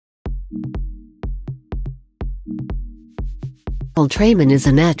Ultraman is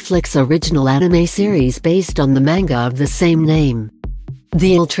a Netflix original anime series based on the manga of the same name.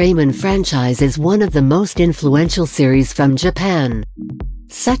 The Ultraman franchise is one of the most influential series from Japan.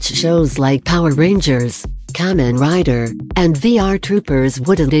 Such shows like Power Rangers, Kamen Rider, and VR Troopers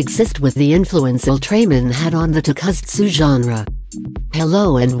wouldn't exist with the influence Ultraman had on the tokusatsu genre.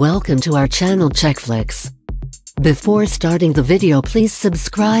 Hello and welcome to our channel Checkflix. Before starting the video, please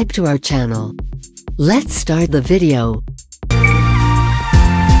subscribe to our channel. Let's start the video.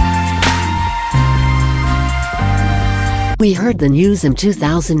 We heard the news in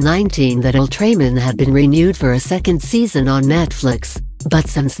 2019 that Ultraman had been renewed for a second season on Netflix, but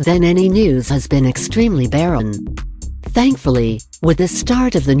since then any news has been extremely barren. Thankfully, with the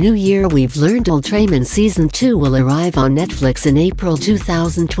start of the new year, we've learned Ultraman Season 2 will arrive on Netflix in April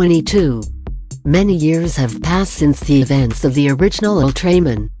 2022. Many years have passed since the events of the original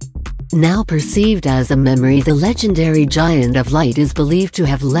Ultraman. Now perceived as a memory, the legendary Giant of Light is believed to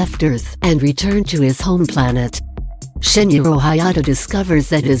have left Earth and returned to his home planet. Shinjiro Hayata discovers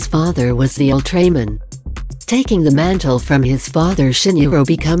that his father was the Ultraman. Taking the mantle from his father, Shinjiro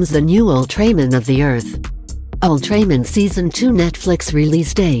becomes the new Ultraman of the Earth. Ultraman Season 2 Netflix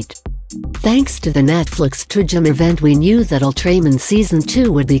release date. Thanks to the Netflix Tujum event, we knew that Ultraman Season 2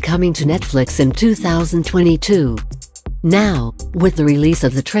 would be coming to Netflix in 2022. Now, with the release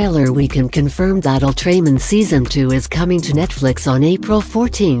of the trailer, we can confirm that Ultraman Season 2 is coming to Netflix on April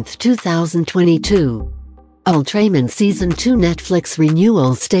 14, 2022. Ultraman Season 2 Netflix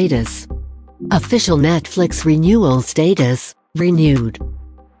renewal status. Official Netflix renewal status, renewed.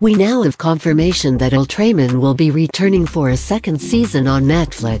 We now have confirmation that Ultraman will be returning for a second season on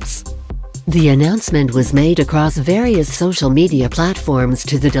Netflix. The announcement was made across various social media platforms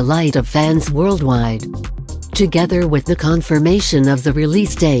to the delight of fans worldwide. Together with the confirmation of the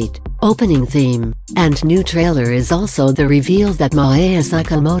release date, opening theme, and new trailer is also the reveal that Maaya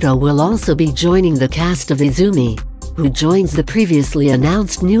Sakamoto will also be joining the cast of Izumi, who joins the previously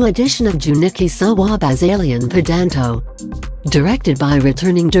announced new edition of Junichi Sawaba's Alien Pedanto. Directed by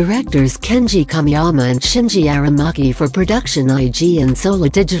returning directors Kenji Kamiyama and Shinji Aramaki for production IG and Sola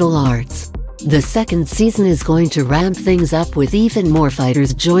Digital Arts. The second season is going to ramp things up with even more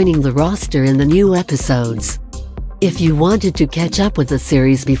fighters joining the roster in the new episodes. If you wanted to catch up with the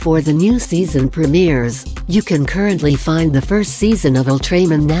series before the new season premieres, you can currently find the first season of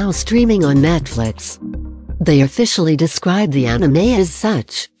Ultraman now streaming on Netflix. They officially describe the anime as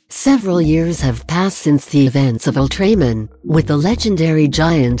such. Several years have passed since the events of Ultraman, with the legendary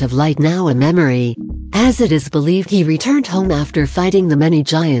Giant of Light now a memory, as it is believed he returned home after fighting the many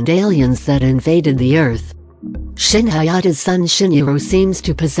giant aliens that invaded the Earth. Shin Hayata's son Shinjiro seems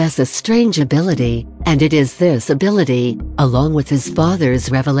to possess a strange ability, and it is this ability, along with his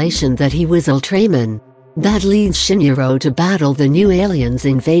father's revelation that he was Ultraman, that leads Shinjiro to battle the new aliens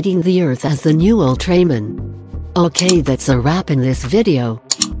invading the Earth as the new Ultraman. Okay, that's a wrap in this video.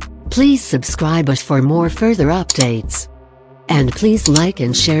 Please subscribe us for more further updates. And please like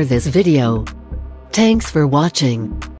and share this video. Thanks for watching.